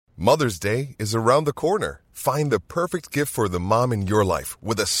Mother's Day is around the corner. Find the perfect gift for the mom in your life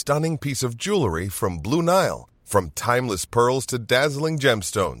with a stunning piece of jewelry from Blue Nile. From timeless pearls to dazzling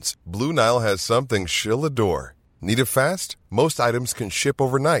gemstones, Blue Nile has something she'll adore. Need it fast? Most items can ship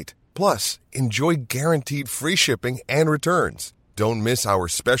overnight. Plus, enjoy guaranteed free shipping and returns. Don't miss our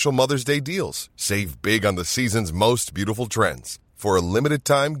special Mother's Day deals. Save big on the season's most beautiful trends. For a limited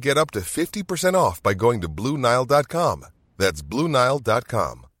time, get up to 50% off by going to BlueNile.com. That's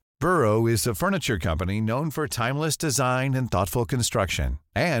BlueNile.com. Burrow is a furniture company known for timeless design and thoughtful construction,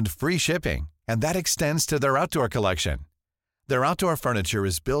 and free shipping, and that extends to their outdoor collection. Their outdoor furniture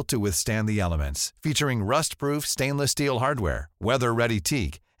is built to withstand the elements, featuring rust-proof stainless steel hardware, weather-ready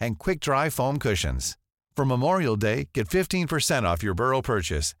teak, and quick-dry foam cushions. For Memorial Day, get 15% off your Burrow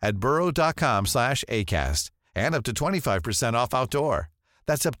purchase at burrow.com/ACAST, and up to 25% off outdoor.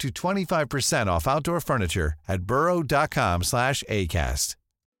 That's up to 25% off outdoor furniture at burrow.com/ACAST.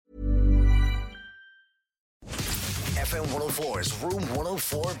 FM 104's Room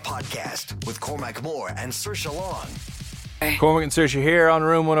 104 podcast with Cormac Moore and Saoirse Long. Cormac and Saoirse here on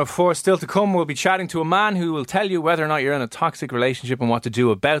Room 104. Still to come, we'll be chatting to a man who will tell you whether or not you're in a toxic relationship and what to do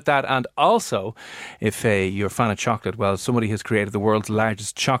about that. And also, if you're a fan of chocolate, well, somebody has created the world's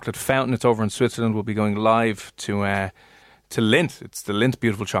largest chocolate fountain. It's over in Switzerland. We'll be going live to Lindt. It's the Lindt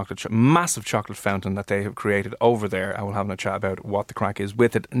Beautiful Chocolate, massive chocolate fountain that they have created over there. And we'll have a chat about what the crack is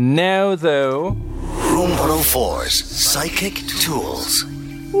with it. Now, though, Room 104's Psychic Tools.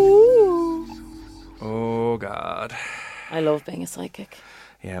 Ooh. Oh, God. I love being a psychic.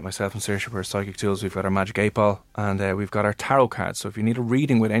 Yeah, myself and Saoirse, we're Psychic Tools. We've got our Magic 8 Ball and we've got our tarot cards. So if you need a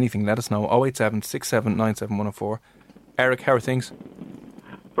reading with anything, let us know. 087 67 97 104. Eric, how are things?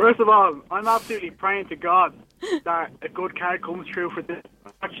 First of all, I'm absolutely praying to God that a good card comes through for this.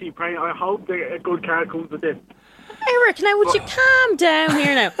 I'm actually praying. I hope that a good card comes with this. Eric, now would you calm down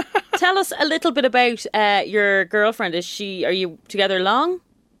here now? Tell us a little bit about your girlfriend. Are you together long?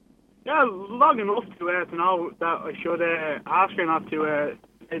 Yeah, long enough to know that I should ask her not to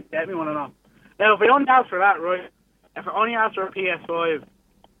get me one or not. Now, if I don't ask for that, right, if I only ask for a PS5,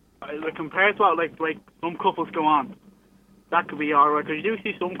 like compared to what like some couples go on, that could be alright, because you do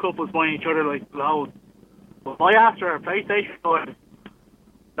see some couples buying each other like loads. But if I ask for a PlayStation 5,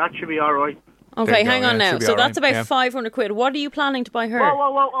 that should be alright. Okay, hang on now. So that's about 500 quid. What are you planning to buy her?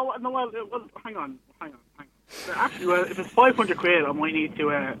 Well, hang on. Actually, well, if it's 500 quid, I might need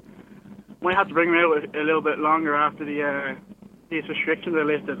to... might have to bring her out a little bit longer after these restrictions are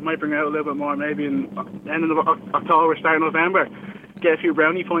lifted. Might bring her out a little bit more, maybe in the end of October, start of November. Get a few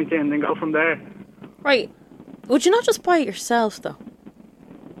brownie points in, then go from there. Right. Would you not just buy it yourself, though?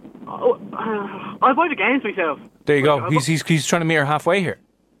 I'll buy the games myself. There you go. He's trying to meet her halfway here.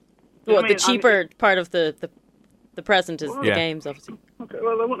 Well, the cheaper part of the present is the games, obviously. Okay,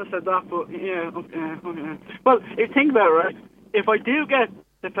 well, I wouldn't have said that, but yeah, okay. Well, if you think about it, right, if I do get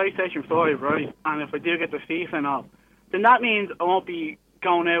the PlayStation 5, right, and if I do get the FIFA and all, then that means I won't be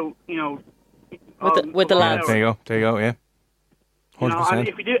going out, with the lads. There you go, yeah. 100%. And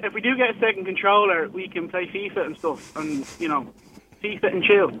if we do get a second controller, we can play FIFA and stuff, and FIFA and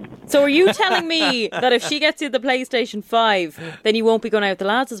chill. So are you telling me that if she gets you the PlayStation 5, then you won't be going out with the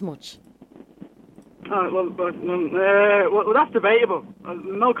lads as much? Well, that's debatable.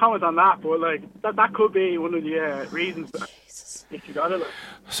 No comment on that, but that could be one of the reasons. If you got it.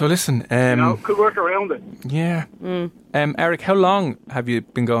 So listen, could work around it. Yeah. Eric, how long have you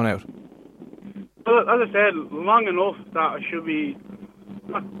been going out? Well, as I said, long enough that I should be.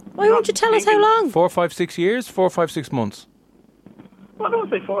 Why won't you tell us how long? 4, 5, 6 years? 4, 5, 6 months? Well, I don't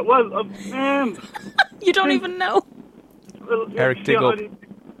say 4. Well, you don't even know. Well, Eric, dig up.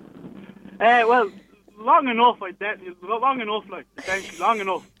 Well, long enough. Long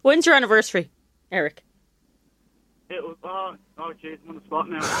enough. When's your anniversary, Eric? It was. Oh, jeez, I'm on the spot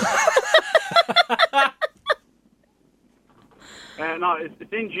now. No, it's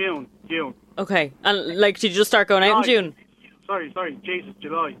in June. Okay, and did you just start going out in June? Sorry, Jesus,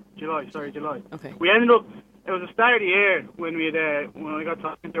 July. Okay. We ended up. It was the start of the year when we when I got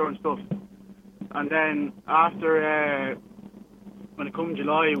talking to her and stuff, and then after when it come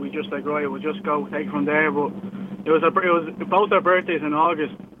July, we just right, we'll just go take from there. But it was both our birthdays in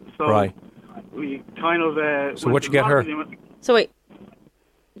August, so right. We kind of. So what you get her? So wait,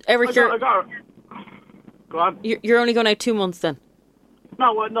 Eric, I got her. Go on. You're only going out 2 months then?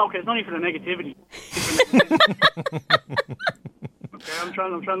 No, okay, it's only for the negativity. Okay, I'm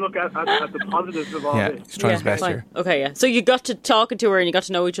trying to look at the positives of all this. Yeah, he's trying his best here. Okay, yeah. So you got to talking to her and you got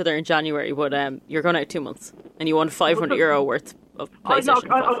to know each other in January, but you're going out 2 months and you won €500 worth of PlayStation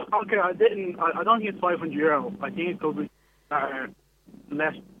 5. Okay, I don't think it's €500. I think it could be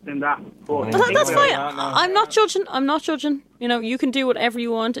less than that. But Well, that's fine. No. I'm not judging. I'm not judging. You know, you can do whatever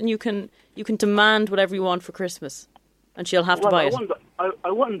you want, and you can demand whatever you want for Christmas, and she'll have to buy it.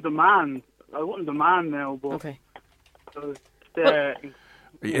 I wouldn't demand. I wouldn't demand now, but Okay. It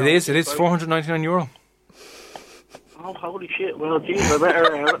is €499. Oh, holy shit! Well, geez, I better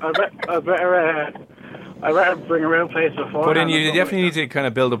bring around place before. But then you definitely need to kind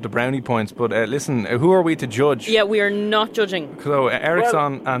of build up the brownie points. But listen, who are we to judge? Yeah, we are not judging. So Eric's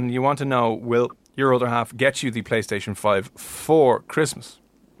on, and you want to know, will your other half get you the PlayStation 5 for Christmas?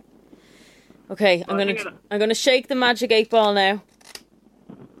 Okay, I'm gonna shake the magic 8 ball now.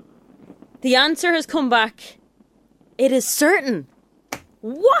 The answer has come back. It is certain.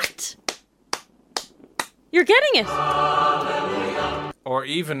 What? You're getting it. Or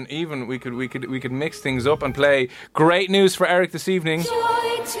even we could mix things up and play great news for Eric this evening.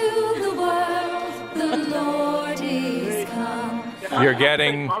 Joy to the world, the Lord is come. You're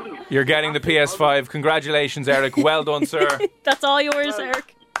getting the PS5. Congratulations, Eric. Well done, sir. That's all yours,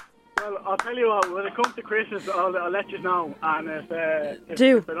 Eric. Well, I'll tell you what. When it comes to Christmas, I'll let you know. And if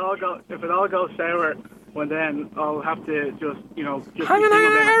it all goes sour, well then I'll have to just Hang on,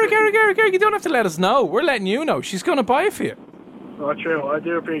 Eric. You don't have to let us know. We're letting you know. She's going to buy it for you. Oh, true. I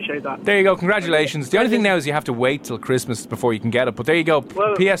do appreciate that. There you go. Congratulations. The only thing now is you have to wait till Christmas before you can get it. But there you go.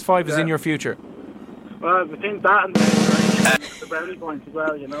 Well, PS5 is in your future. Well, the thing that and the brownie points as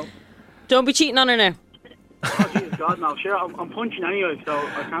well, you know. Don't be cheating on her now. Oh, Jesus God, no. Sure, I'm punching anyway, so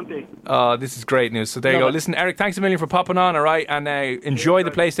I can't be. Oh, this is great news. So there you go. Listen, Eric, thanks a million for popping on, all right? And enjoy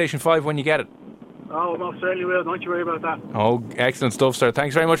the PlayStation 5 when you get it. Oh, most certainly will. Don't you worry about that. Oh, excellent stuff, sir.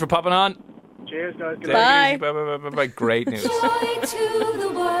 Thanks very much for popping on. Cheers, guys. Good Bye. Bye. Great news. Joy to the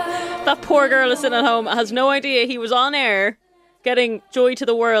world. That poor girl is sitting at home, has no idea he was on air getting joy to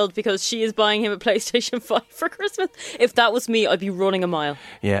the world because she is buying him a PlayStation 5 for Christmas. If that was me, I'd be running a mile.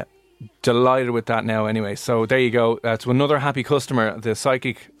 Yeah. Delighted with that now anyway. So there you go. To another happy customer. The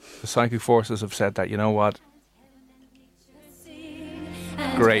psychic forces have said that, you know what?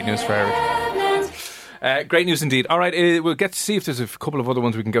 Great news for Eric. Great news indeed. All right, we'll get to see if there's a couple of other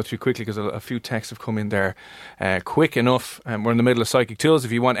ones we can go through quickly because a few texts have come in there quick enough. We're in the middle of Psychic Tools.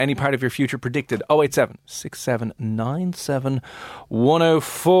 If you want any part of your future predicted, 087 6797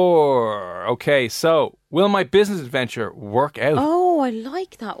 104. Okay, so will my business adventure work out? Oh, I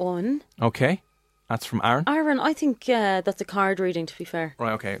like that one. Okay, that's from Aaron. Aaron, I think that's a card reading, to be fair.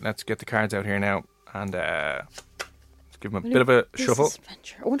 Right, okay, let's get the cards out here now and give him a bit of a shuffle.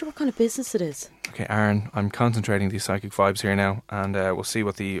 Adventure. I wonder what kind of business it is. Okay, Aaron, I'm concentrating these psychic vibes here now, and we'll see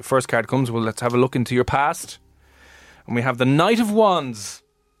what the first card comes. Well, let's have a look into your past. And we have the Knight of Wands.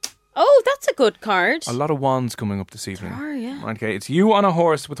 Oh, that's a good card. A lot of wands coming up this evening. There are, yeah. Okay, it's you on a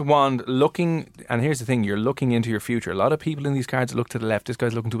horse with a wand looking, and here's the thing, you're looking into your future. A lot of people in these cards look to the left. This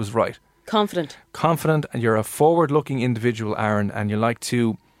guy's looking to his right. Confident, and you're a forward-looking individual, Aaron, and you like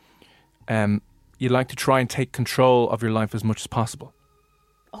to try and take control of your life as much as possible.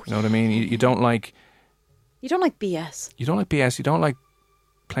 Oh, you know what I mean? You don't like... You don't like BS. You don't like BS. You don't like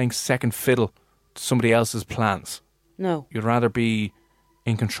playing second fiddle to somebody else's plans. No. You'd rather be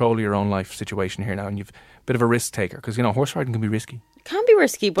in control of your own life situation here now, and you've a bit of a risk taker, because, horse riding can be risky. It can be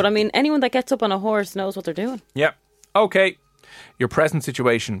risky, but I mean, anyone that gets up on a horse knows what they're doing. Yep. Okay. Your present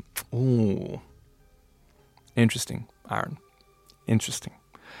situation. Ooh. Interesting, Aaron. Interesting.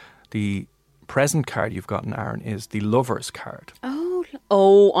 The present card you've gotten, Aaron, is the Lover's card.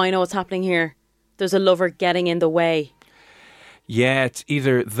 Oh, I know what's happening here. There's a lover getting in the way. Yeah, it's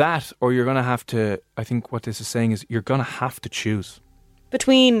either that or you're going to have to, I think what this is saying is you're going to have to choose.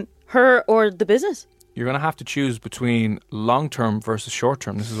 Between her or the business? You're going to have to choose between long-term versus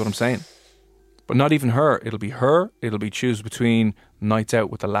short-term. This is what I'm saying. But not even her. It'll be her. It'll be choose between nights out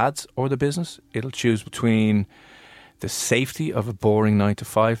with the lads or the business. It'll choose between the safety of a boring 9 to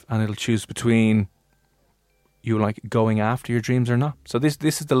 5, and it'll choose between you like going after your dreams or not. So this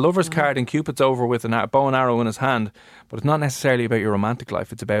is the Lover's card, and Cupid's over with a bow and arrow in his hand, but it's not necessarily about your romantic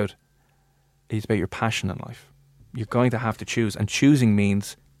life. It's about your passion in life. You're going to have to choose, and choosing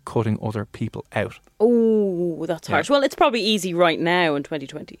means cutting other people out. Oh, that's harsh. Well, it's probably easy right now in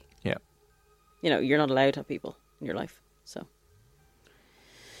 2020. Yeah. You're not allowed to have people in your life. So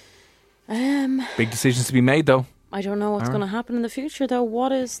big decisions to be made, though. I don't know what's going to happen in the future, though.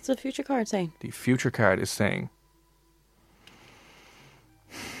 What is the future card saying? The future card is saying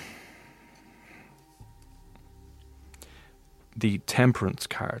the Temperance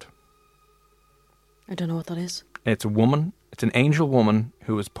card. I don't know what that is. It's a woman. It's an angel woman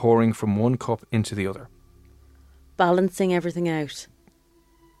who is pouring from one cup into the other. Balancing everything out.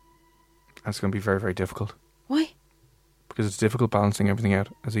 That's going to be very, very difficult. Why? because it's difficult balancing everything out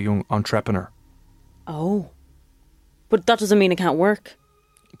as a young entrepreneur. Oh. But that doesn't mean it can't work.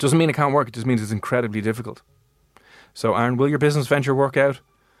 It doesn't mean it can't work. It just means it's incredibly difficult. So, Aaron, will your business venture work out?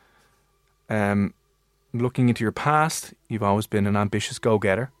 Looking into your past, you've always been an ambitious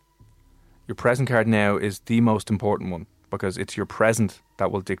go-getter. Your present card now is the most important one because it's your present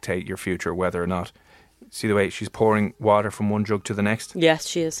that will dictate your future, whether or not. See the way she's pouring water from one jug to the next? Yes,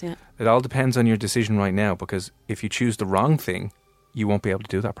 she is, yeah. It all depends on your decision right now, because if you choose the wrong thing, you won't be able to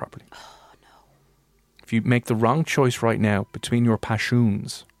do that properly. Oh, no. If you make the wrong choice right now between your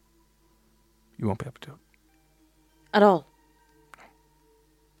passions, you won't be able to do it. At all?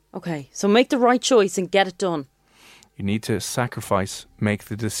 Okay, so make the right choice and get it done. You need to sacrifice, make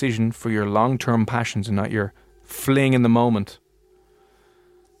the decision for your long-term passions and not your fling in the moment.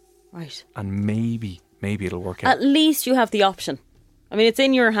 Right. And maybe it'll work out. At least you have the option. I mean, it's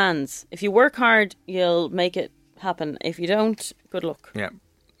in your hands. If you work hard, you'll make it happen. If you don't, good luck. Yeah,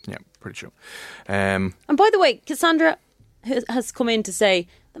 pretty true. And by the way, Cassandra has come in to say,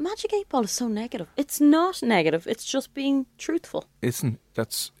 the Magic 8 Ball is so negative. It's not negative. It's just being truthful.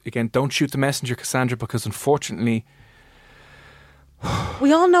 That's, again, don't shoot the messenger, Cassandra, because unfortunately...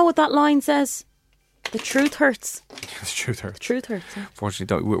 We all know what that line says. The truth hurts. The truth hurts. The truth hurts. Yeah.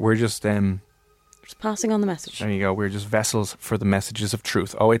 Fortunately, we're just... Just passing on the message. There you go. We're just vessels for the messages of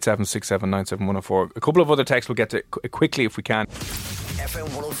truth. 08767971004. A couple of other texts we'll get to quickly if we can. FM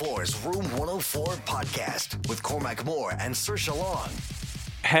 104's Room 104 podcast with Cormac Moore and Saoirse Long.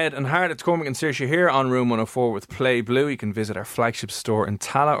 Head and heart, it's Cormac and Saoirse here on Room 104 with Play Blue. You can visit our flagship store in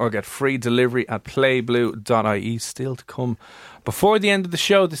Tala or get free delivery at playblue.ie. Still to come before the end of the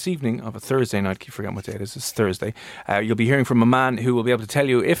show this evening of a Thursday night. Keep forgetting what day it is. It's Thursday. You'll be hearing from a man who will be able to tell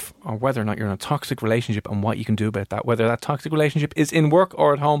you if or whether or not you're in a toxic relationship and what you can do about that. Whether that toxic relationship is in work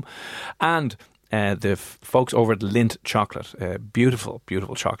or at home. And the folks over at Lindt Chocolate, beautiful,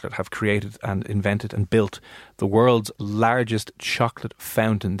 beautiful chocolate, have created and invented and built the world's largest chocolate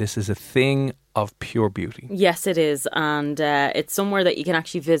fountain. This is a thing of pure beauty. Yes, it is. And it's somewhere that you can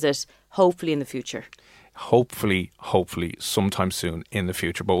actually visit, hopefully in the future. Hopefully sometime soon in the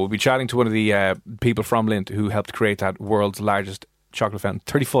future. But we'll be chatting to one of the people from Lindt who helped create that world's largest chocolate fountain,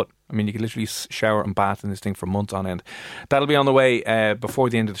 30 foot. I mean, you could literally shower and bath in this thing for months on end. That'll be on the way before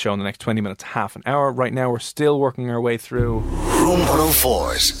the end of the show in the next 20 minutes, half an hour. Right now, we're still working our way through Room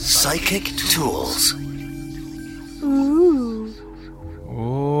 104's Psychic Tools.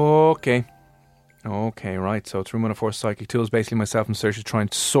 Okay, right. So it's Room 104 Psychic Tools. Basically, myself and Saoirse trying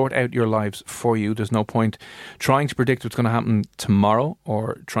to sort out your lives for you. There's no point trying to predict what's going to happen tomorrow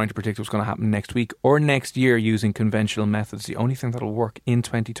or trying to predict what's going to happen next week or next year using conventional methods. The only thing that'll work in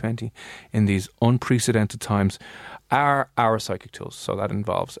 2020 in these unprecedented times are our psychic tools. So that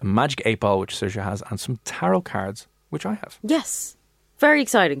involves a Magic 8 Ball, which Saoirse has, and some tarot cards, which I have. Yes. Very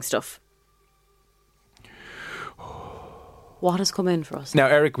exciting stuff. What has come in for us? Now,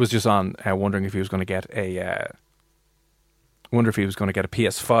 Eric was just on wondering if he was going to get a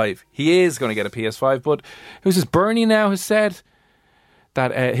PS5. He is going to get a PS5, but who's this? Bernie now has said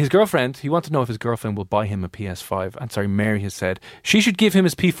that his girlfriend, he wants to know if his girlfriend will buy him a PS5. And sorry, Mary has said she should give him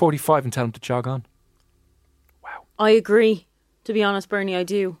his P45 and tell him to jog on. Wow. I agree. To be honest, Bernie, I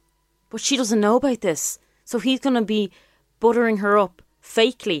do. But she doesn't know about this. So he's going to be buttering her up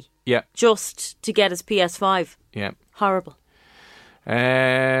fakely. Yeah. Just to get his PS5. Yeah. Horrible.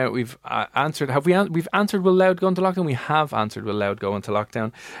 We've answered. We've answered will Loud go into lockdown? We have answered will Loud go into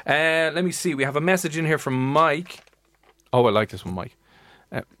lockdown. Let me see. We have a message in here from Mike. Oh, I like this one, Mike.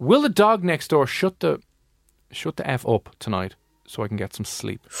 Will the dog next door shut the F up tonight so I can get some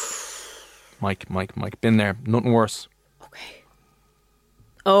sleep? Mike. Been there. Nothing worse. Okay.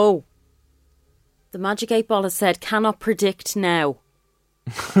 Oh. The Magic 8 Ball has said cannot predict now.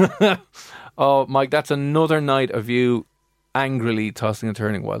 Oh, Mike, that's another night of you angrily tossing and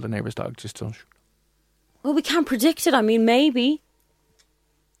turning while the neighbour's dog just don't. Well, we can't predict it. I mean, maybe.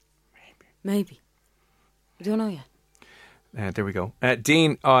 We don't know yet. There we go.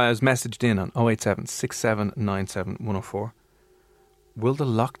 Dean has messaged in on 087 6797 104. Will the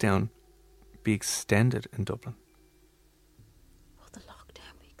lockdown be extended in Dublin? Will the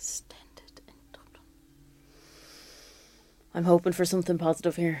lockdown be extended in Dublin? I'm hoping for something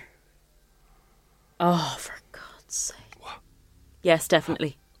positive here. Oh, for God's sake. Yes,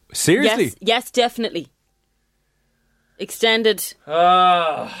 definitely. Seriously? Yes, definitely. Extended.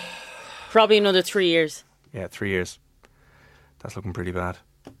 Probably another 3 years. Yeah, 3 years. That's looking pretty bad.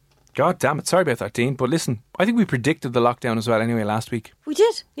 God damn it. Sorry about that, Dean. But listen, I think we predicted the lockdown as well anyway last week. We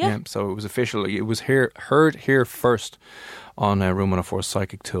did, yeah. So it was official. It was heard here first on Room 104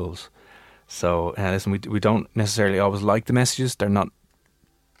 Psychic Tools. So listen, we don't necessarily always like the messages. They're not.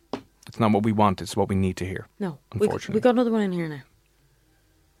 It's not what we want. It's what we need to hear. No, unfortunately, we got another one in here now.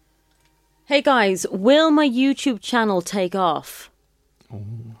 Hey guys, will my YouTube channel take off? Oh.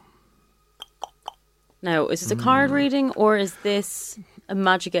 Now, is this a card reading or is this a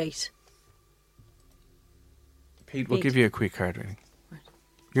Magic 8? Pete, we'll give you a quick card reading.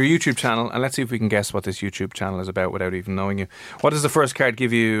 Your YouTube channel, and let's see if we can guess what this YouTube channel is about without even knowing you. What does the first card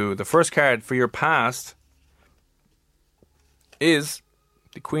give you? The first card for your past is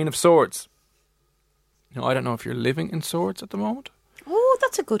the Queen of Swords. Now, I don't know if you're living in swords at the moment. Oh,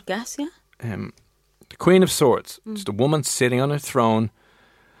 that's a good guess, yeah. The Queen of Swords. It's the woman sitting on her throne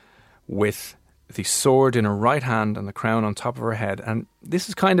with the sword in her right hand and the crown on top of her head. And this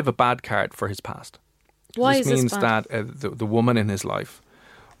is kind of a bad card for his past. Why this is means this bad? that the woman in his life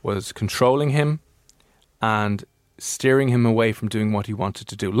was controlling him and steering him away from doing what he wanted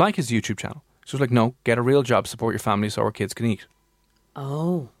to do, like his YouTube channel. She was like, no, get a real job, support your family so our kids can eat.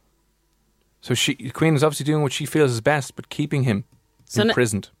 Oh. So the Queen is obviously doing what she feels is best, but keeping him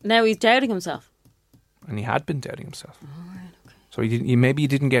imprisoned. Now he's doubting himself. And he had been doubting himself. Oh, right, okay. So maybe you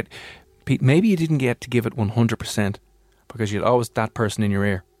didn't get to give it 100% because you had always that person in your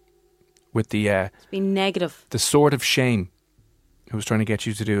ear with the It's been negative. The sword of shame, who was trying to get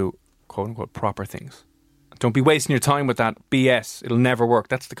you to do quote unquote proper things. Don't be wasting your time with that BS. It'll never work.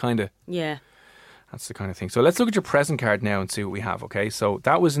 That's the kind of thing. So let's look at your present card now and see what we have. Okay, so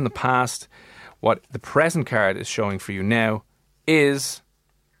that was in the past. What the present card is showing for you now is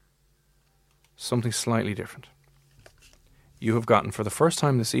something slightly different. You have gotten, for the first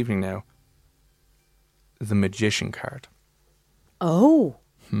time this evening now, the Magician card. Oh.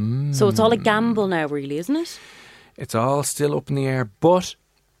 So it's all a gamble now, really, isn't it? It's all still up in the air, but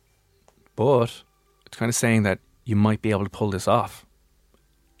it's kind of saying that you might be able to pull this off.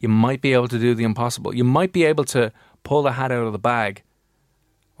 You might be able to do the impossible. You might be able to pull the hat out of the bag,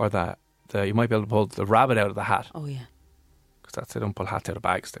 or you might be able to pull the rabbit out of the hat. Oh, yeah. Because they don't pull hats out of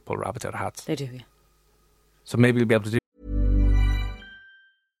bags, they pull rabbits out of hats. They do, yeah. So maybe you'll be able to do.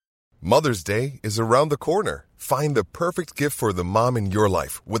 Mother's Day is around the corner. Find the perfect gift for the mom in your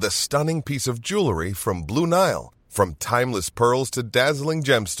life with a stunning piece of jewelry from Blue Nile. From timeless pearls to dazzling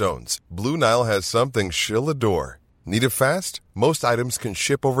gemstones, Blue Nile has something she'll adore. Need it fast? Most items can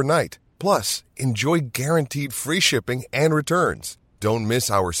ship overnight. Plus, enjoy guaranteed free shipping and returns. Don't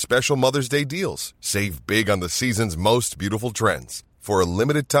miss our special Mother's Day deals. Save big on the season's most beautiful trends. For a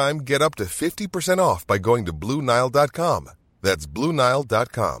limited time, get up to 50% off by going to BlueNile.com. That's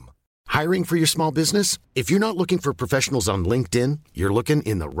BlueNile.com. Hiring for your small business? If you're not looking for professionals on LinkedIn, you're looking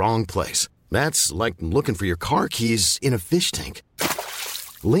in the wrong place. That's like looking for your car keys in a fish tank.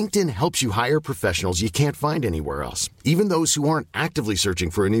 LinkedIn helps you hire professionals you can't find anywhere else, even those who aren't actively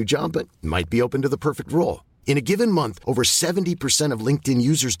searching for a new job but might be open to the perfect role. In a given month, over 70% of LinkedIn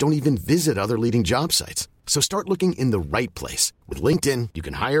users don't even visit other leading job sites. So start looking in the right place. With LinkedIn, you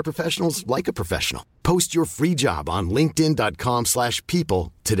can hire professionals like a professional. Post your free job on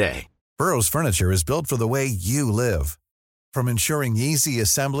linkedin.com/people today. Burrow's furniture is built for the way you live. From ensuring easy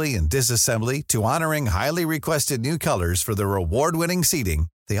assembly and disassembly to honoring highly requested new colors for their award-winning seating,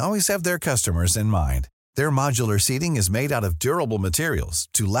 they always have their customers in mind. Their modular seating is made out of durable materials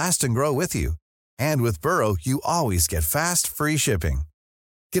to last and grow with you. And with Burrow, you always get fast, free shipping.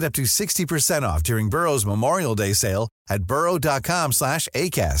 Get up to 60% off during Burrow's Memorial Day sale at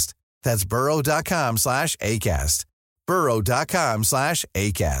burrow.com/ACAST. That's burrow.com/ACAST.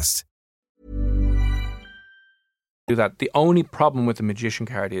 burrow.com/ACAST. Do that. The only problem with the Magician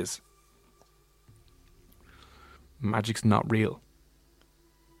card is magic's not real.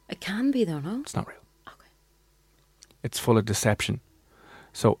 It can be, though, no? It's not real. Okay. It's full of deception.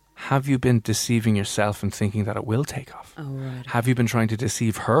 So have you been deceiving yourself and thinking that it will take off? Oh, right. Have you been trying to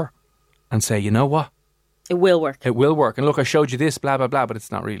deceive her and say, you know what? It will work. It will work. And look, I showed you this, blah, blah, blah, but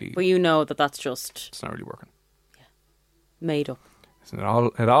it's not really. But you know that's just... It's not really working. Yeah. Made up. Isn't it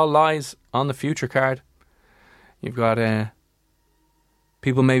all lies on the future card. You've got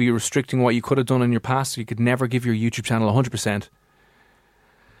people maybe restricting what you could have done in your past, so you could never give your YouTube channel 100%.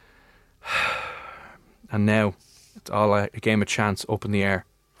 And now it's all a game of chance up in the air,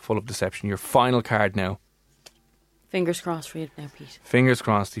 full of deception. Your final card now. Fingers crossed for you now, Pete. Fingers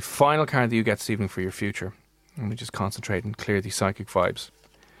crossed. The final card that you get this evening for your future. Let me just concentrate and clear these psychic vibes.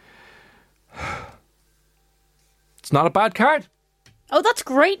 It's not a bad card. Oh, that's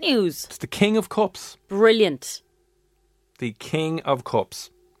great news. It's the King of Cups. Brilliant. The King of Cups.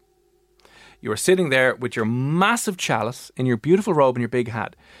 You are sitting there with your massive chalice in your beautiful robe and your big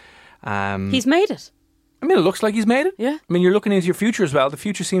hat. He's made it. I mean, it looks like he's made it. Yeah. I mean, you're looking into your future as well. The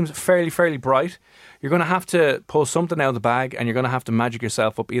future seems fairly bright. You're going to have to pull something out of the bag, and you're going to have to magic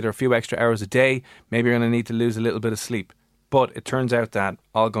yourself up either a few extra hours a day. Maybe you're going to need to lose a little bit of sleep. But it turns out that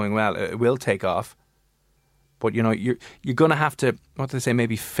all going well, it will take off. But, you know, you're going to have to, what do they say,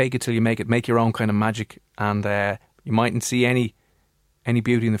 maybe fake it till you make it, make your own kind of magic. And you mightn't see any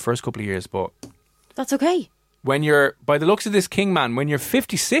beauty in the first couple of years. But That's okay. when you're, by the looks of this King man, when you're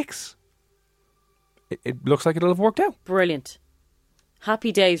 56, it looks like it'll have worked out. Brilliant.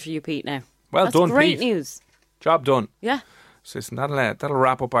 Happy days for you, Pete, now. Well That's done, great Pete. news. Job done. Yeah. So listen, that'll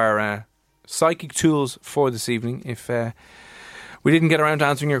wrap up our psychic tools for this evening. If we didn't get around to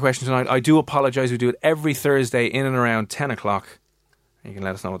answering your question tonight, I do apologise. We do it every Thursday in and around 10 o'clock. You can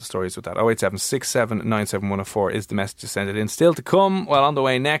let us know what the story is with that. 087 67 97 104 is the message to send it in. Still to come, well, on the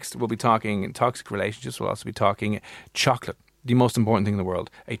way next, we'll be talking toxic relationships. We'll also be talking chocolate. The most important thing in the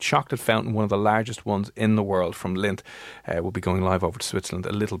world. A chocolate fountain, one of the largest ones in the world from Lindt. We'll be going live over to Switzerland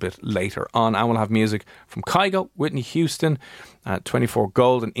a little bit later on. And we'll have music from Kygo, Whitney Houston, 24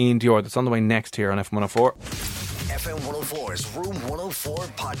 Gold and Ian Dior. That's on the way next here on FM 104. FM 104's Room 104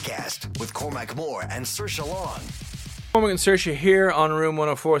 podcast with Cormac Moore and Saoirse Long. Cormac and Saoirse here on Room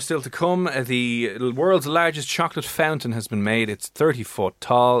 104. Still to come, the world's largest chocolate fountain has been made. It's 30 foot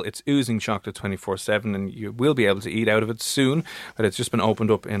tall. It's oozing chocolate 24/7, and you will be able to eat out of it soon. But it's just been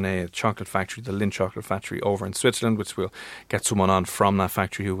opened up in a chocolate factory, the Lindt Chocolate Factory over in Switzerland, which we'll get someone on from that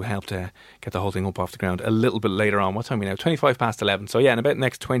factory who will help to get the whole thing up off the ground a little bit later on. What time are we now? 11:25. So yeah, in about the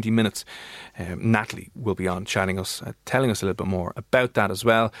next 20 minutes, Natalie will be on chatting us, telling us a little bit more about that as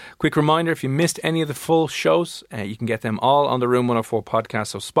well. Quick reminder, if you missed any of the full shows, you can get them all on the Room 104 podcast.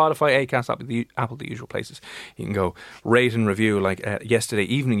 So Spotify, Acast, Apple, the usual places. You can go rate and review. Like yesterday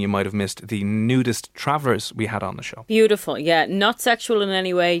evening, you might have missed the nudist travellers we had on the show. Beautiful. Yeah. Not sexual in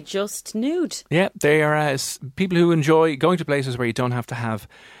any way, just nude. Yeah, they are people who enjoy going to places where you don't have to have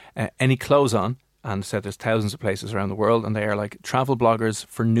any clothes on. And said there's thousands of places around the world, and they are like travel bloggers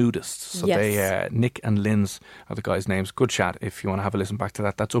for nudists. So Yes. they, Nick and Linz are the guys' names. Good chat if you want to have a listen back to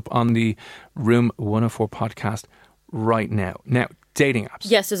that. That's up on the Room 104 podcast right now. Now, dating apps.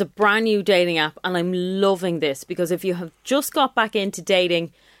 Yes, there's a brand new dating app, and I'm loving this because if you have just got back into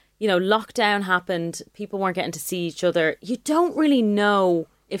dating, you know, lockdown happened, people weren't getting to see each other. You don't really know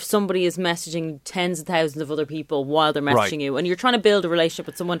if somebody is messaging tens of thousands of other people while they're messaging Right. you, and you're trying to build a relationship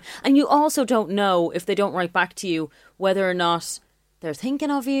with someone, and you also don't know if they don't write back to you whether or not they're thinking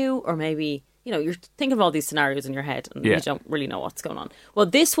of you, or maybe, you know, you're thinking of all these scenarios in your head and Yeah. you don't really know what's going on. Well,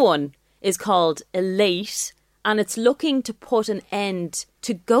 this one is called Elate, and it's looking to put an end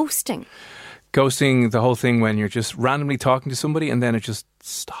to ghosting. Ghosting, the whole thing when you're just randomly talking to somebody and then it just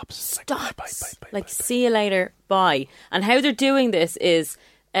stops. It's like, Stops. bye. Like, see you later, bye. And how they're doing this is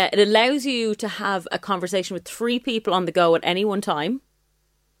it allows you to have a conversation with 3 people on the go at any one time.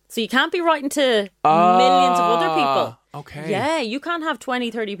 So you can't be writing to millions of other people. Okay. Yeah, you can't have 20,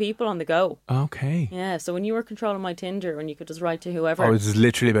 30 people on the go. Okay. Yeah, so when you were controlling my Tinder, when you could just write to whoever. I was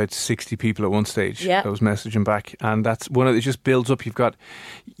literally about 60 people at one stage. Yeah. I was messaging back, and that's one of it. Just builds up. You've got,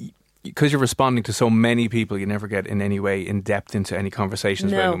 because you're responding to so many people, you never get in any way in depth into any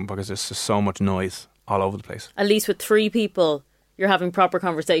conversations with No. them because there's just so much noise all over the place. At least with 3 people, you're having proper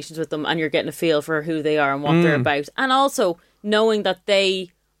conversations with them and you're getting a feel for who they are and what they're about. And also knowing that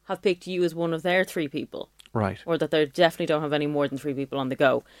they have picked you as one of their 3 people. Right. Or that they definitely don't have any more than 3 people on the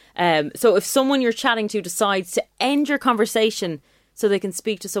go. So if someone you're chatting to decides to end your conversation so they can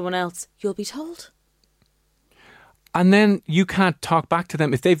speak to someone else, you'll be told. And then you can't talk back to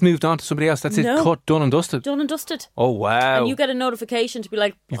them if they've moved on to somebody else. That's No. it. Cut, done and dusted. Done and dusted. Oh wow! And you get a notification to be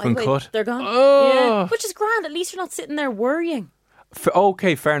like, You've "Wait, been wait, cut." they're gone. Oh. Yeah. Which is grand. At least you're not sitting there worrying.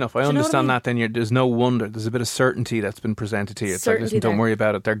 Okay, fair enough. I you know what I understand mean? that. Then there's no wonder. There's a bit of certainty that's been presented to you. It's Certainty like, listen, don't there. worry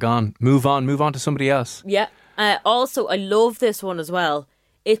about it. They're gone. Move on to somebody else. Yeah. Also, I love this one as well.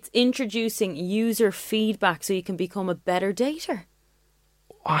 It's introducing user feedback so you can become a better dater.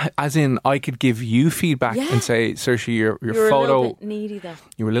 As in, I could give you feedback Yeah. and say, Saoirse, your You're a photo, little bit needy though.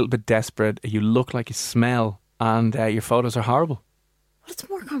 you were a little bit desperate. You look like you smell, and your photos are horrible. Well, it's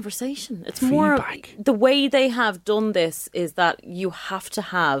more conversation. It's Feedback. more the way they have done this is that you have to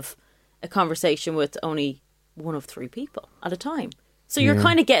have a conversation with only one of 3 people at a time. So you're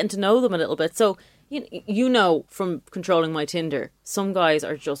kind of getting to know them a little bit. So you know from controlling my Tinder, some guys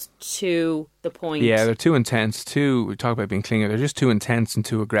are just to the point. Yeah, they're too intense. We talk about being clingy. They're just too intense and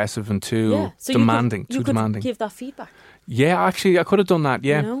too aggressive and too So demanding. You too could demanding. give that feedback. Yeah, actually, I could have done that.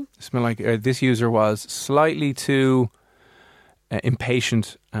 Yeah, You know? It's been like this user was slightly too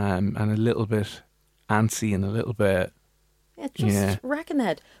impatient and a little bit antsy and a little bit It's just wrecking the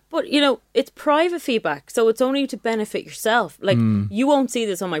head. But, it's private feedback, so it's only to benefit yourself. Like, you won't see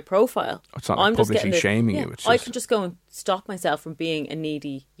this on my profile. It's not like publicly shaming you. It's I can just go and stop myself from being a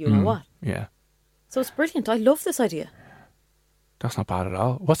needy you-know-what. Yeah. So it's brilliant. I love this idea. That's not bad at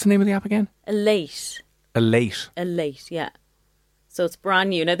all. What's the name of the app again? Elate. Elate, yeah. So it's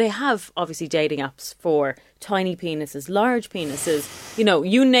brand new. Now, they have, obviously, dating apps for tiny penises, large penises,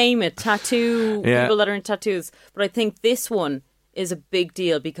 you name it, tattoo, people that are in tattoos. But I think this one is a big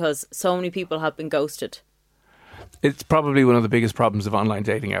deal because so many people have been ghosted. It's probably one of the biggest problems of online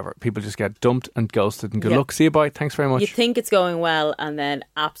dating ever. People just get dumped and ghosted and good luck, see you, bye, thanks very much. You think it's going well and then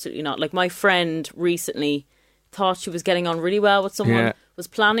absolutely not. Like my friend recently thought she was getting on really well with someone, was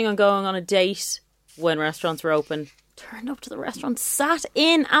planning on going on a date when restaurants were open, turned up to the restaurant, sat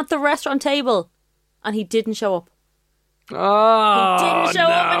in at the restaurant table, and he didn't show up. Oh, he didn't show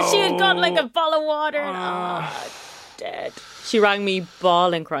up, and she had got like a bottle of water. And, dead. She rang me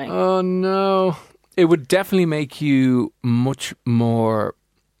bawling, crying. Oh no! It would definitely make you much more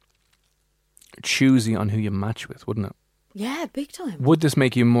choosy on who you match with, wouldn't it? Yeah, big time. Would this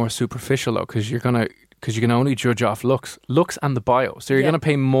make you more superficial though? Because you can only judge off looks and the bio. So you're going to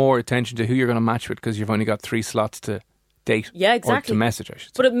pay more attention to who you're going to match with because you've only got 3 slots to date. Yeah, exactly. Or to message, I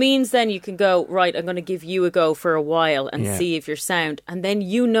should say. But it means then you can go, right, I'm going to give you a go for a while and see if you're sound. And then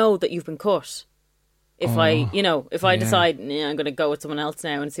you know that you've been cut. If I decide, I'm going to go with someone else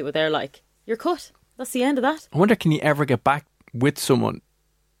now and see what they're like, you're cut. That's the end of that. I wonder, can you ever get back with someone?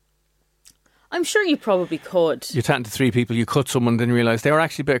 I'm sure you probably could. You're chatting to 3 people, you cut someone, then you realise they were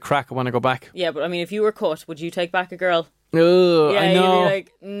actually a bit of crack, I want to go back. Yeah, but I mean, if you were cut, would you take back a girl? Oh, I know. You'd be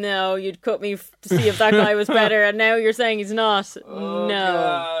like, no, you'd cut me to see if that guy was better, and now you're saying he's not. Oh, no.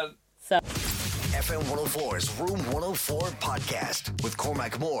 God. So. FM 104's Room 104 podcast with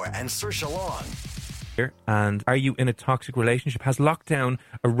Cormac Moore and Saoirse Long. And are you in a toxic relationship? Has lockdown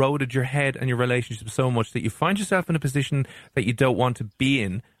eroded your head and your relationship so much that you find yourself in a position that you don't want to be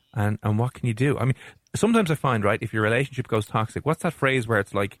in? And what can you do? I mean, sometimes I find, right, if your relationship goes toxic, what's that phrase where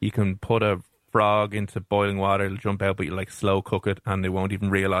it's like you can put a frog into boiling water, it'll jump out, but you like slow cook it and they won't even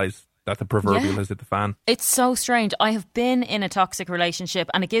realise that the proverbial has hit the fan. It's so strange. I have been in a toxic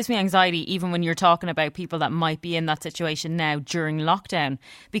relationship and it gives me anxiety even when you're talking about people that might be in that situation now during lockdown.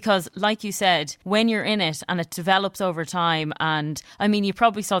 Because like you said, when you're in it and it develops over time, and I mean, you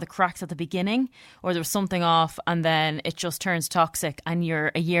probably saw the cracks at the beginning or there was something off and then it just turns toxic and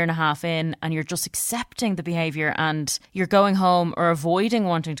you're a year and a half in and you're just accepting the behaviour and you're going home or avoiding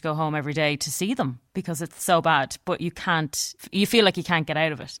wanting to go home every day to see them because it's so bad, but you feel like you can't get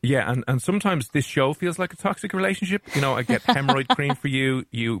out of it. Yeah, and sometimes this show feels like a toxic relationship. I get hemorrhoid cream for you.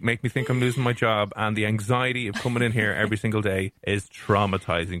 You make me think I'm losing my job, and the anxiety of coming in here every single day is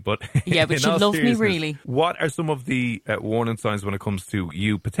traumatizing. But yeah, but you love me really. What are some of the warning signs when it comes to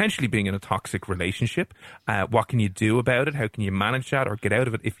you potentially being in a toxic relationship? What can you do about it? How can you manage that or get out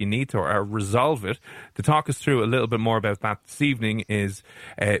of it if you need to, or resolve it? To talk us through a little bit more about that this evening is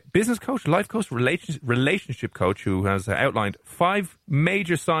business coach, life coach, relationship coach, who has outlined 5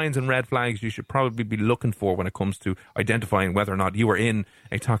 major signs and red flags you should probably be looking for when it comes to identifying whether or not you are in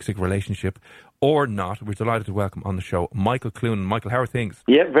a toxic relationship or not. We're delighted to welcome on the show Michael Clunan. Michael, how are things?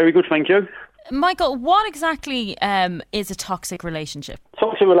 Yeah, very good, thank you. Michael, what exactly is a toxic relationship?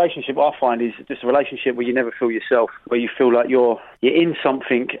 Toxic relationship, I find, is just a relationship where you never feel yourself, where you feel like you're in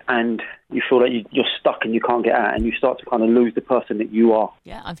something and you feel like you're stuck and you can't get out, and you start to kind of lose the person that you are.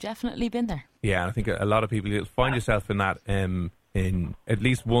 Yeah, I've definitely been there. Yeah, I think a lot of people, you'll find yourself in that in at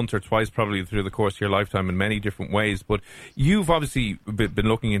least once or twice probably through the course of your lifetime in many different ways. But you've obviously been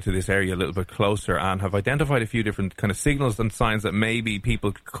looking into this area a little bit closer and have identified a few different kind of signals and signs that maybe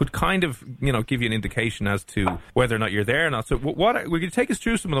people could kind of, give you an indication as to whether or not you're there or not. So we're going to take us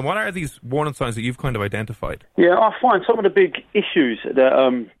through some of them. What are these warning signs that you've kind of identified? Yeah, I find some of the big issues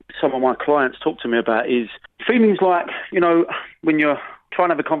that some of my clients talk to me about is feelings like, when you're try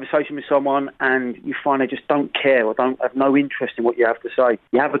and have a conversation with someone and you find they just don't care or don't have no interest in what you have to say.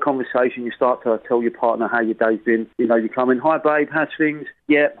 You have a conversation, you start to tell your partner how your day's been. You come in, hi babe, how's things?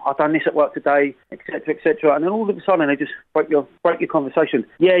 Yeah, I've done this at work today, etc., etc. And then all of a sudden they just break your conversation.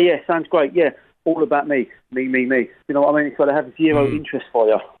 Yeah, sounds great. Yeah, all about me. You know what I mean? It's got to have zero interest for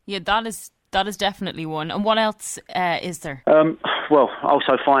you. Yeah, that is definitely one. And what else is there? Well, I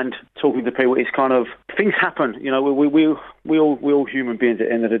also find talking to people, it's kind of, things happen. We all human beings at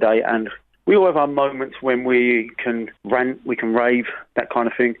the end of the day, and we all have our moments when we can rant, we can rave, that kind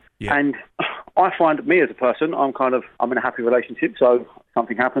of thing. Yeah. And I find me as a person, I'm in a happy relationship, so if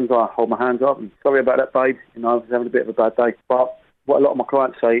something happens, I hold my hands up and sorry about that, babe. I was having a bit of a bad day. But what a lot of my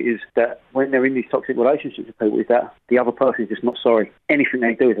clients say is that when they're in these toxic relationships with people, is that the other person is just not sorry. Anything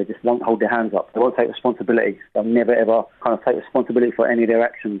they do, they just won't hold their hands up. They won't take responsibility. They'll never, ever kind of take responsibility for any of their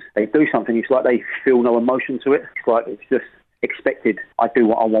actions. They do something, it's like they feel no emotion to it. It's like it's just expected. I do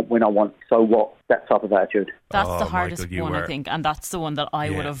what I want when I want. So what? That type of attitude. That's the hardest one, I think, and that's the one that I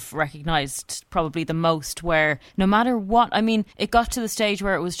would have recognised probably the most, where no matter what, I mean, it got to the stage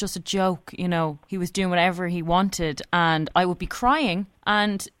where it was just a joke, you know, he was doing whatever he wanted and I would be crying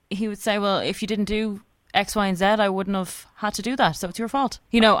and he would say, well, if you didn't do X, Y and Z, I wouldn't have had to do that, so it's your fault,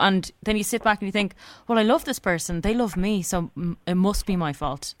 you know. And then you sit back and you think, well, I love this person, they love me, so it must be my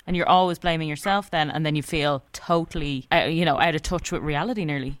fault. And you're always blaming yourself then, and then you feel totally out of touch with reality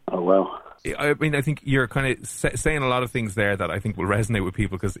nearly. Oh well. I mean, I think you're kind of saying a lot of things there that I think will resonate with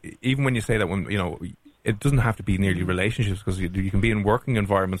people, because even when you say that, when, you know, it doesn't have to be nearly relationships, because you can be in working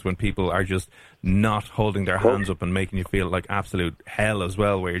environments when people are just not holding their hands up and making you feel like absolute hell as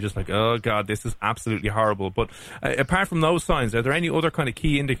well, where you're just like, oh God, this is absolutely horrible. But apart from those signs, are there any other kind of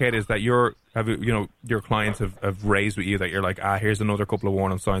key indicators that your clients have raised with you that you're like, here's another couple of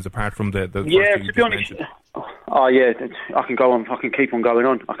warning signs apart from the to be honest, I can go on, I can keep on going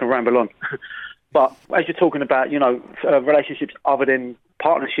on, I can ramble on. But as you're talking about, you know, relationships other than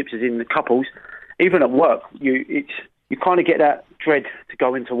partnerships, as in the couples, even at work, you kind of get that dread to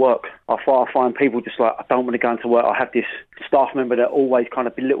go into work. I find people just like, I don't want to go into work. I have this staff member that always kind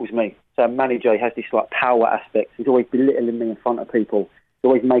of belittles me. So a manager has this like power aspect. He's always belittling me in front of people. He's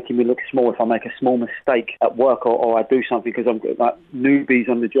always making me look small if I make a small mistake at work or I do something, because I'm like newbies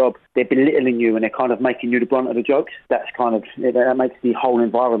on the job. They're belittling you and they're kind of making you the brunt of the jokes. That's kind of, that makes the whole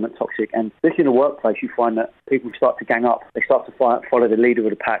environment toxic. And especially in the workplace, you find that people start to gang up. They start to follow the leader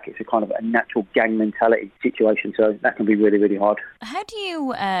of the pack. It's a kind of a natural gang mentality situation. So that can be really, really hard. How do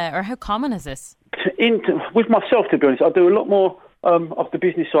you, or how common is this? With myself, to be honest, I do a lot more of the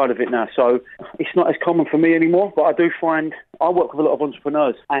business side of it now, so it's not as common for me anymore. But I do find I work with a lot of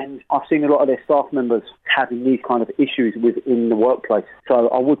entrepreneurs, and I've seen a lot of their staff members having these kind of issues within the workplace. So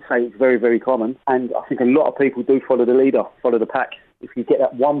I would say it's very, very common, and I think a lot of people do follow the leader, follow the pack. If you get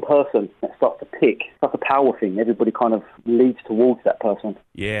that one person that starts to pick, it's like a power thing. Everybody kind of leads towards that person.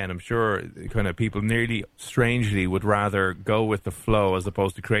 Yeah, and I'm sure kind of people nearly strangely would rather go with the flow as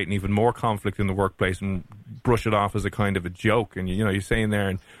opposed to creating even more conflict in the workplace and brush it off as a kind of a joke. And, you know, you're saying there,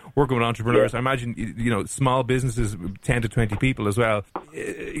 and working with entrepreneurs, I imagine, you know, small businesses, 10 to 20 people as well.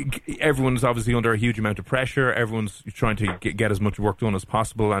 Everyone's obviously under a huge amount of pressure. Everyone's trying to get as much work done as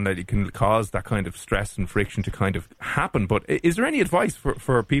possible, and that it can cause that kind of stress and friction to kind of happen. But is there any advice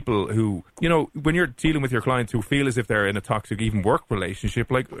for people who, you know, when you're dealing with your clients who feel as if they're in a toxic, even work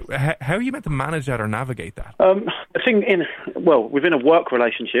relationship, like how are you meant to manage that or navigate that? The thing within a work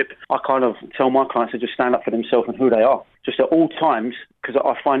relationship, I kind of tell my clients to just stand up for themselves and who they are. Just at all times, because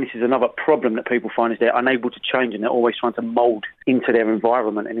I find this is another problem that people find, is they're unable to change and they're always trying to mould into their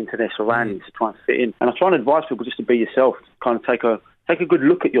environment and into their surroundings to try and fit in. And I try and advise people just to be yourself, kind of take a good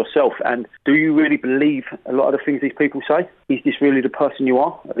look at yourself, and do you really believe a lot of the things these people say? Is this really the person you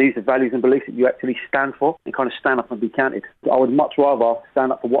are? Are these the values and beliefs that you actually stand for? And kind of stand up and be counted. I would much rather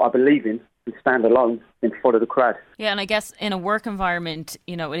stand up for what I believe in and stand alone than follow the crowd. Yeah, and I guess in a work environment,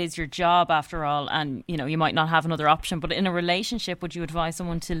 you know, it is your job after all, and, you know, you might not have another option. But in a relationship, would you advise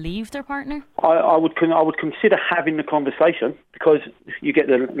someone to leave their partner? I would consider having the conversation, because you get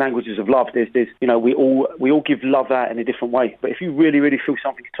the languages of love. There's you know, we all give love out in a different way. But if you really, really feel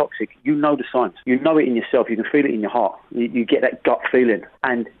something's toxic, you know the signs. You know it in yourself. You can feel it in your heart. You get that gut feeling.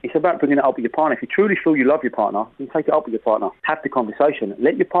 And it's about bringing it up with your partner. If you truly feel you love your partner, then take it up with your partner. Have the conversation.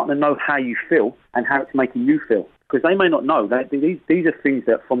 Let your partner know how you feel and how it's making you feel. Because they may not know. These are things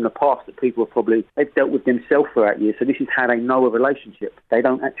that from the past that people have they've dealt with themselves throughout years. So this is how they know a relationship. They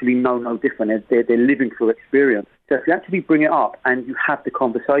don't actually know no different. They're living through experience. So if you actually bring it up and you have the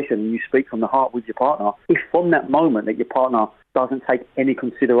conversation and you speak from the heart with your partner, if from that moment that your partner doesn't take any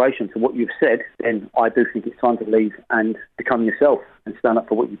consideration to what you've said, then I do think it's time to leave and become yourself and stand up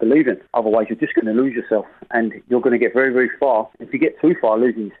for what you believe in. Otherwise, you're just going to lose yourself, and you're going to get very, very far. If you get too far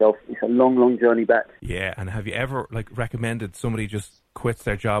losing yourself, it's a long, long journey back. Yeah, and have you ever recommended somebody just quits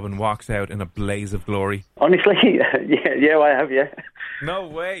their job and walks out in a blaze of glory? Honestly, yeah, I have, yeah. No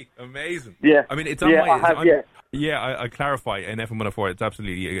way. Amazing. Yeah. I mean, it's on I clarify, in FM 104, it's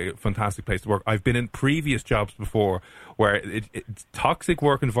absolutely a fantastic place to work. I've been in previous jobs before where it's toxic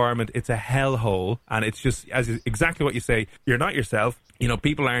work environment, it's a hellhole, and it's just exactly what you say. You're not yourself. You know,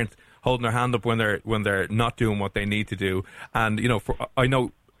 people aren't holding their hand up when they're not doing what they need to do. And, you know, I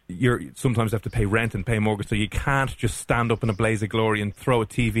know you sometimes have to pay rent and pay mortgage, so you can't just stand up in a blaze of glory and throw a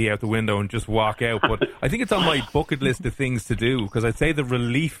TV out the window and just walk out. But I think it's on my bucket list of things to do, because I'd say the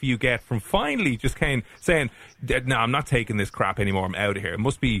relief you get from finally just saying, no, I'm not taking this crap anymore, I'm out of here. It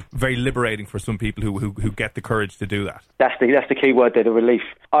must be very liberating for some people who get the courage to do that. That's the key word there, the relief.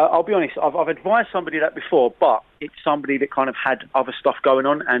 I'll be honest, I've advised somebody that before, but it's somebody that kind of had other stuff going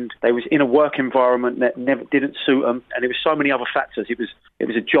on, and they was in a work environment that didn't suit them, and there was so many other factors. It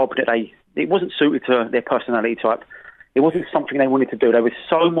was a job that it wasn't suited to their personality type. It wasn't something they wanted to do. They were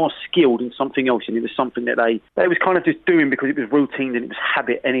so more skilled in something else, and it was something that they was kind of just doing because it was routine and it was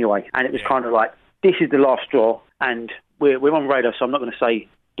habit anyway. And it was kind of like, this is the last straw, and we're on radar, so I'm not going to say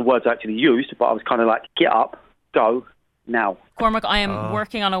the words I actually used, but I was kind of like, get up, go, now. Cormac, I am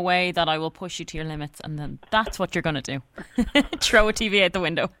working on a way that I will push you to your limits, and then that's what you're going to do. Throw a TV out the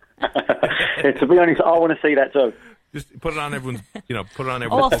window. To be honest, I want to see that too. Just put it on everyone's, put it on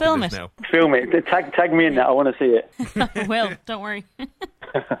everyone's. Oh, I'll film it. Now. Film it. Tag me in that. I want to see it. I will. Don't worry.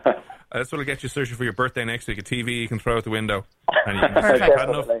 That's what'll get you searching for your birthday next week. A TV you can throw out the window. And you can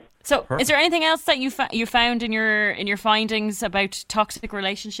Perfect. So, is there anything else that you found in your findings about toxic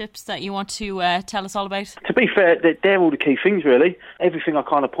relationships that you want to tell us all about? To be fair, they're all the key things, really. Everything I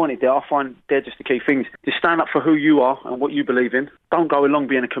kind of pointed there, I find they're just the key things. Just stand up for who you are and what you believe in. Don't go along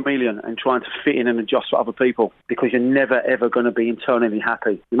being a chameleon and trying to fit in and adjust for other people, because you're never, ever going to be internally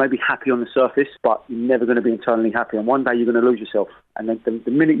happy. You may be happy on the surface, but you're never going to be internally happy. And one day you're going to lose yourself. And then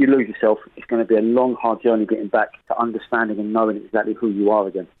the minute you lose yourself, it's going to be a long, hard journey getting back to understanding and knowing exactly who you are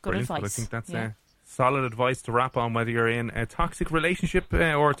again. Good advice. But I think that's solid advice to wrap on, whether you're in a toxic relationship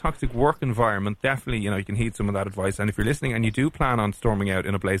or a toxic work environment. Definitely, you can heed some of that advice. And if you're listening and you do plan on storming out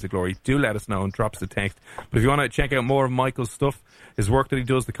in a blaze of glory, do let us know and drop us a text. But if you want to check out more of Michael's stuff, his work that he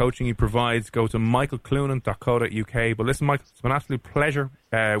does, the coaching he provides, go to michaelclunan.co.uk. But listen, Michael, it's been an absolute pleasure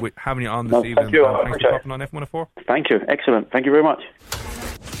having you on this evening. Thank you. Thanks for popping on F104. Thank you. Excellent. Thank you very much.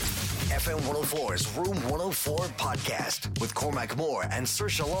 FM 104's Room 104 podcast with Cormac Moore and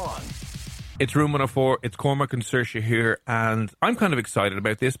Saoirse Long. It's Room 104. It's Cormac and Saoirse here, and I'm kind of excited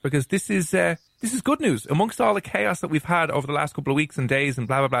about this because this is good news. Amongst all the chaos that we've had over the last couple of weeks and days and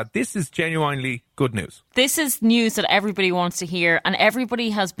blah, blah, blah, this is genuinely good news. This is news that everybody wants to hear, and everybody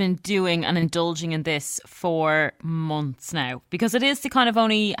has been doing and indulging in this for months now, because it is the kind of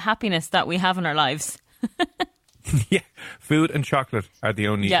only happiness that we have in our lives. Yeah, food and chocolate are the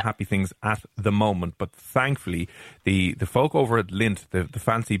only happy things at the moment. But thankfully, the folk over at Lindt, the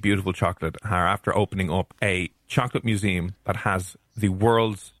fancy, beautiful chocolate, are after opening up a chocolate museum that has the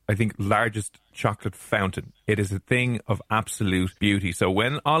world's, I think, largest chocolate fountain. It is a thing of absolute beauty. So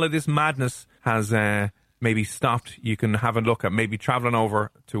when all of this madness has maybe stopped, you can have a look at maybe travelling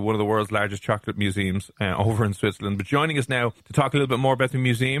over to one of the world's largest chocolate museums over in Switzerland. But joining us now to talk a little bit more about the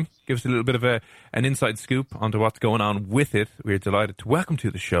museum, give us a little bit of an inside scoop onto what's going on with it. We're delighted to welcome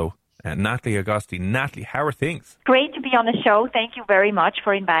to the show Natalie Agosti. Natalie, how are things? Great to be on the show. Thank you very much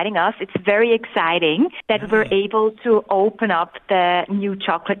for inviting us. It's very exciting that we're able to open up the new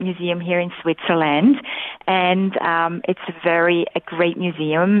chocolate museum here in Switzerland. And it's a great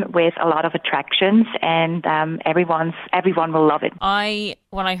museum with a lot of attractions, and everyone will love it.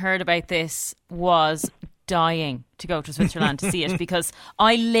 When I heard about this, was dying to go to Switzerland to see it, because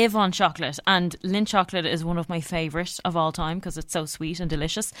I live on chocolate, and Lindt chocolate is one of my favourite of all time because it's so sweet and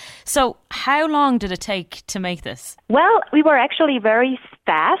delicious. So how long did it take to make this? Well, we were actually very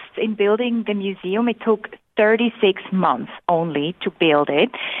fast in building the museum. It took 36 months only to build it,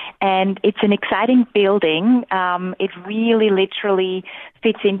 and it's an exciting building. It really literally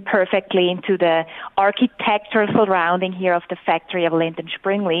fits in perfectly into the architectural surrounding here of the factory of Lindt &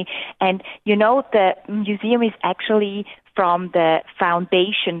 Sprüngli. And the museum is actually from the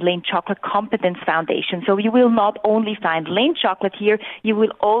foundation, Lindt Chocolate Competence Foundation. So you will not only find Lindt chocolate here, you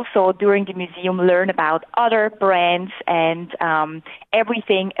will also, during the museum, learn about other brands and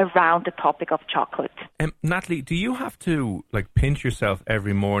everything around the topic of chocolate. Natalie, do you have to pinch yourself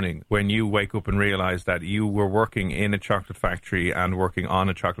every morning when you wake up and realise that you were working in a chocolate factory and working on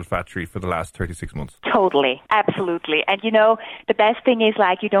a chocolate factory for the last 36 months? Totally. Absolutely. And the best thing is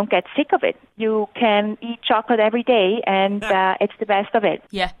you don't get sick of it. You can eat chocolate every day, and it's the best of it.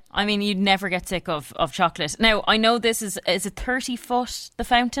 Yeah, I mean, you'd never get sick of chocolate. Now, I know this is it 30 foot, the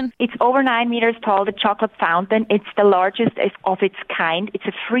fountain? It's over 9 meters tall, the chocolate fountain. It's the largest of its kind. It's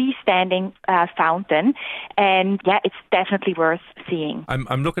a freestanding fountain, and it's definitely worth seeing.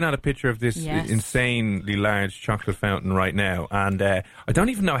 I'm looking at a picture of this insanely large chocolate fountain right now, and I don't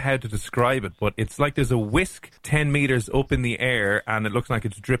even know how to describe it, but it's like there's a whisk 10 meters up in the air, and it looks like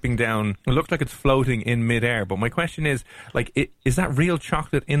it's dripping down. It looks like it's floating in midair. But my question is, is that real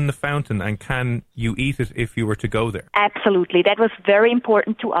chocolate in in the fountain, and can you eat it if you were to go there? Absolutely. That was very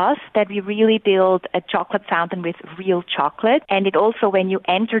important to us, that we really build a chocolate fountain with real chocolate. And it also, when you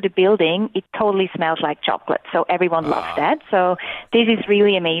enter the building, it totally smells like chocolate. So everyone loves that. So this is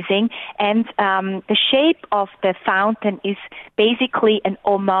really amazing. And the shape of the fountain is basically an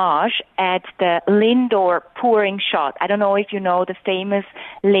homage at the Lindor pouring shot. I don't know if you know the famous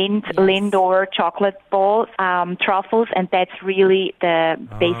Lindor chocolate ball truffles, and that's really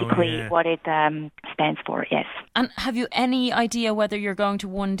what it stands for. Yes. And have you any idea whether you're going to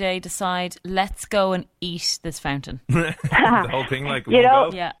one day decide, let's go and eat this fountain? The whole thing, like,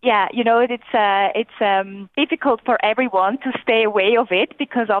 it's difficult for everyone to stay away of it,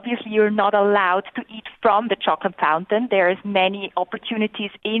 because obviously you're not allowed to eat from the chocolate fountain. There's many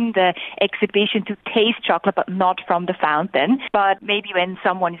opportunities in the exhibition to taste chocolate, but not from the fountain. But maybe when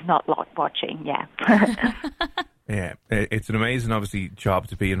someone is not watching, yeah. Yeah, it's an amazing, obviously, job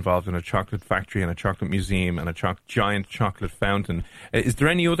to be involved in a chocolate factory and a chocolate museum and a giant chocolate fountain. Is there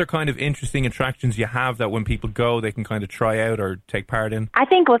any other kind of interesting attractions you have that when people go, they can kind of try out or take part in? I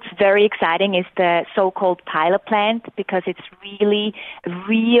think what's very exciting is the so-called pilot plant, because it's really a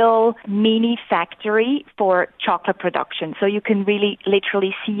real mini factory for chocolate production. So you can really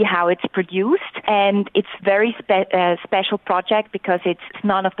literally see how it's produced. And it's very special project, because it's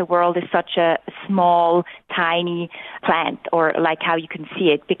none of the world is such a small, tiny plant, or like how you can see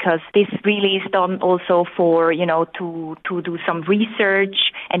it, because this really is done also for, to do some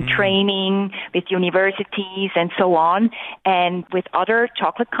research and training with universities and so on. And with other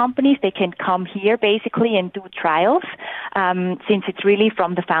chocolate companies, they can come here basically and do trials, since it's really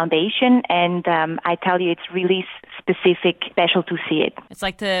from the foundation. And I tell you, it's really special to see it. It's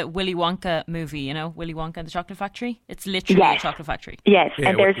like the Willy Wonka movie, Willy Wonka and the Chocolate Factory. It's literally a chocolate factory. Yes,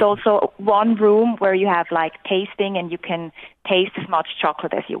 and there's also one room where you have like tasting, and you can taste as much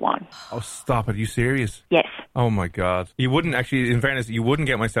chocolate as you want. Oh, stop it. Are you serious? Yes. Oh, my God. You wouldn't actually, in fairness, you wouldn't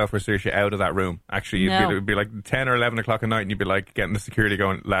get myself or Saoirse out of that room. Actually, it would be like 10 or 11 o'clock at night, and you'd be like getting the security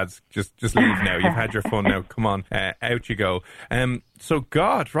going, lads, just leave now. You've had your fun now. Come on. Out you go. So,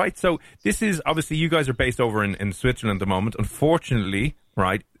 God, right. So this is, obviously, you guys are based over in Switzerland at the moment. Unfortunately,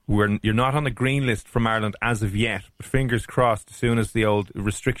 right, you're not on the green list from Ireland as of yet, but fingers crossed, as soon as the old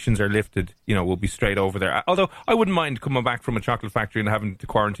restrictions are lifted, we'll be straight over there. Although I wouldn't mind coming back from a chocolate factory and having to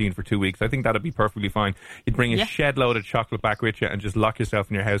quarantine for 2 weeks. I think that'd be perfectly fine. You'd bring a shed load of chocolate back with you and just lock yourself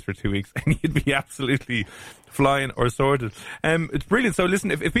in your house for 2 weeks, and you'd be absolutely flying or sorted. It's brilliant. So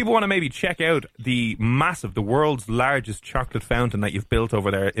listen, if people want to maybe check out the world's largest chocolate fountain that you've built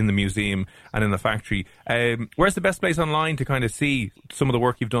over there in the museum and in the factory, where's the best place online to kind of see some of the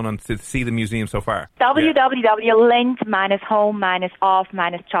work you've done and to see the museum so far?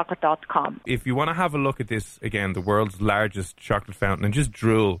 www.lindt-home-off-chocolate.com. If you want to have a look at this, again, the world's largest chocolate fountain, and just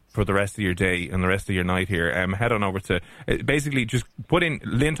drool for the rest of your day and the rest of your night here, head on over to, basically just put in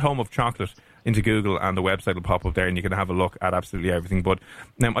Lindt Home of Chocolate into Google, and the website will pop up there, and you can have a look at absolutely everything. But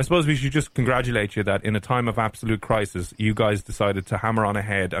I suppose we should just congratulate you that in a time of absolute crisis, you guys decided to hammer on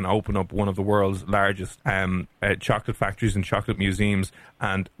ahead and open up one of the world's largest chocolate factories and chocolate museums.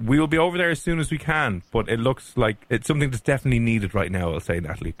 And we will be over there as soon as we can. But it looks like it's something that's definitely needed right now, I'll say,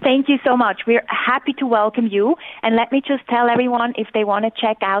 Natalie. Thank you so much. We're happy to welcome you. And let me just tell everyone, if they want to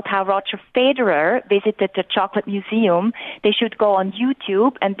check out how Roger Federer visited the Chocolate Museum, they should go on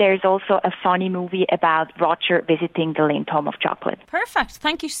YouTube. And there's also a funny movie about Roger visiting the Lindt Home of Chocolate. Perfect.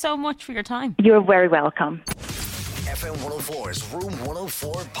 Thank you so much for your time. You're very welcome. FM 104's Room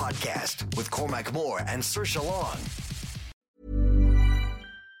 104 podcast with Cormac Moore and Saoirse Long.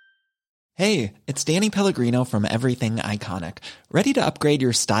 Hey, it's Danny Pellegrino from Everything Iconic. Ready to upgrade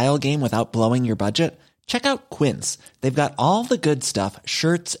your style game without blowing your budget? Check out Quince. They've got all the good stuff,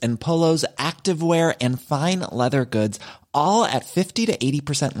 shirts and polos, activewear, and fine leather goods, all at 50 to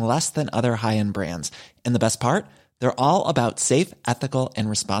 80% less than other high-end brands. And the best part? They're all about safe, ethical, and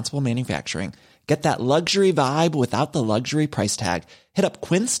responsible manufacturing. Get that luxury vibe without the luxury price tag. Hit up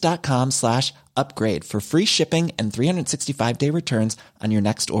quince.com/upgrade for free shipping and 365-day returns on your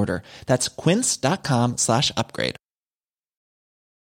next order. That's quince.com/upgrade.